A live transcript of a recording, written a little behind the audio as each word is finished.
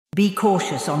Be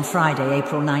cautious on Friday,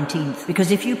 April 19th, because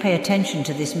if you pay attention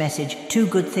to this message, two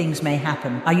good things may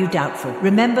happen. Are you doubtful?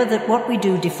 Remember that what we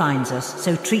do defines us,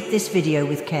 so treat this video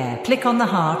with care. Click on the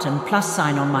heart and plus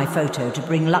sign on my photo to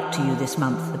bring luck to you this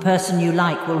month. The person you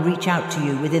like will reach out to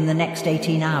you within the next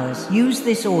 18 hours. Use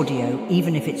this audio,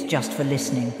 even if it's just for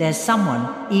listening. There's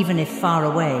someone, even if far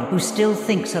away, who still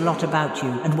thinks a lot about you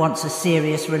and wants a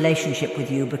serious relationship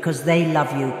with you because they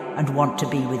love you and want to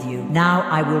be with you. Now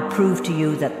I will prove to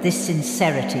you that this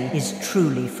sincerity is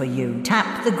truly for you.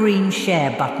 Tap the green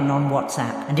share button on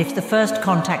WhatsApp, and if the first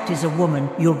contact is a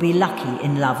woman, you'll be lucky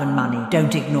in love and money.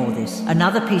 Don't ignore this.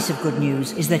 Another piece of good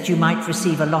news is that you might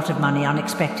receive a lot of money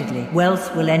unexpectedly.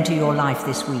 Wealth will enter your life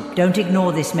this week. Don't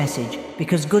ignore this message,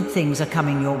 because good things are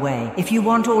coming your way. If you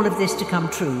want all of this to come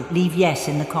true, leave yes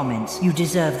in the comments. You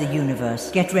deserve the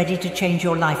universe. Get ready to change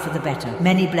your life for the better.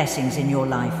 Many blessings in your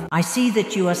life. I see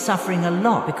that you are suffering a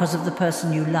lot because of the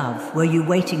person you love. Were you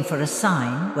waiting for a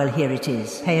sign? Well, here it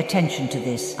is. Pay attention to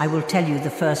this. I will tell you the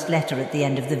first letter at the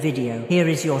end of the video. Here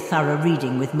is your thorough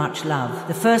reading with much love.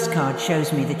 The first card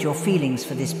shows me that your feelings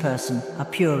for this person are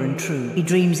pure and true. He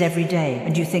dreams every day,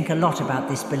 and you think a lot about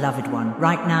this beloved one.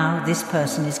 Right now, this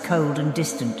person is cold and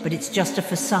distant, but it's just a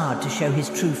facade to show his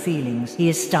true feelings. He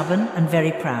is stubborn and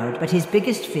very proud, but his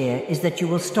biggest fear is that you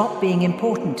will stop being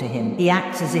important to him. He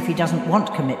acts as if he doesn't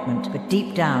want commitment, but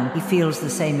deep down, he feels the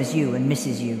same as you and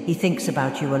misses you. He thinks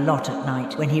about you a lot at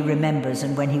night, when he remembers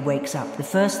and when he wakes up. The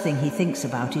first thing he thinks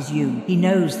about is you. He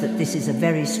knows that this is a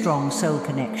very strong soul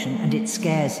connection, and it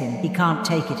scares him. He can't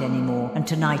take it anymore, and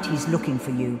tonight he's looking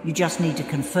for you. You just need to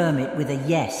confirm it with a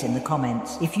yes in the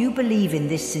comments. If you believe in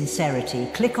this sincerity,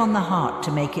 click on the heart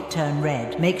to make it turn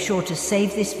red. Make sure to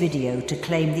save this video to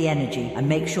claim the energy, and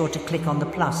make sure to click on the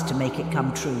plus to make it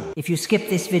come true. If you skip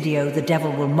this video, the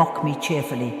devil will mock me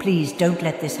cheerfully. Please don't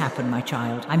let this happen, my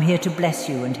child. I'm here to bless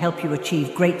you and help you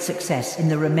achieve great success in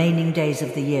the remaining days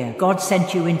of the year. God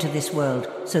sent you into this world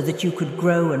so that you could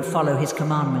grow and follow his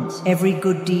commandments. Every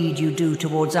good deed you do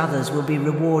towards others will be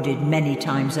rewarded many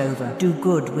times over. Do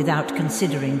good without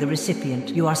considering the recipient.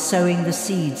 You are sowing the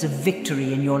seeds of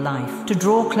victory in your life. To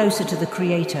draw closer to the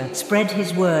Creator, spread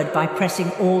his word by pressing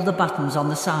all the buttons on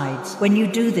the sides. When you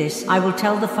do this, I will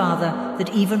tell the Father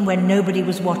that even when nobody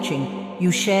was watching,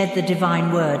 you shared the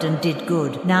divine word and did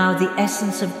good. Now the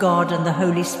essence of God and the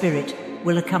Holy Spirit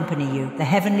will accompany you. The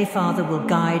Heavenly Father will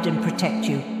guide and protect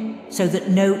you, so that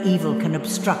no evil can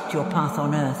obstruct your path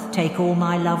on earth. Take all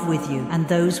my love with you, and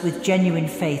those with genuine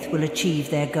faith will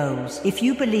achieve their goals. If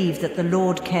you believe that the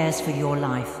Lord cares for your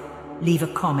life, leave a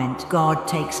comment. God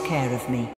takes care of me.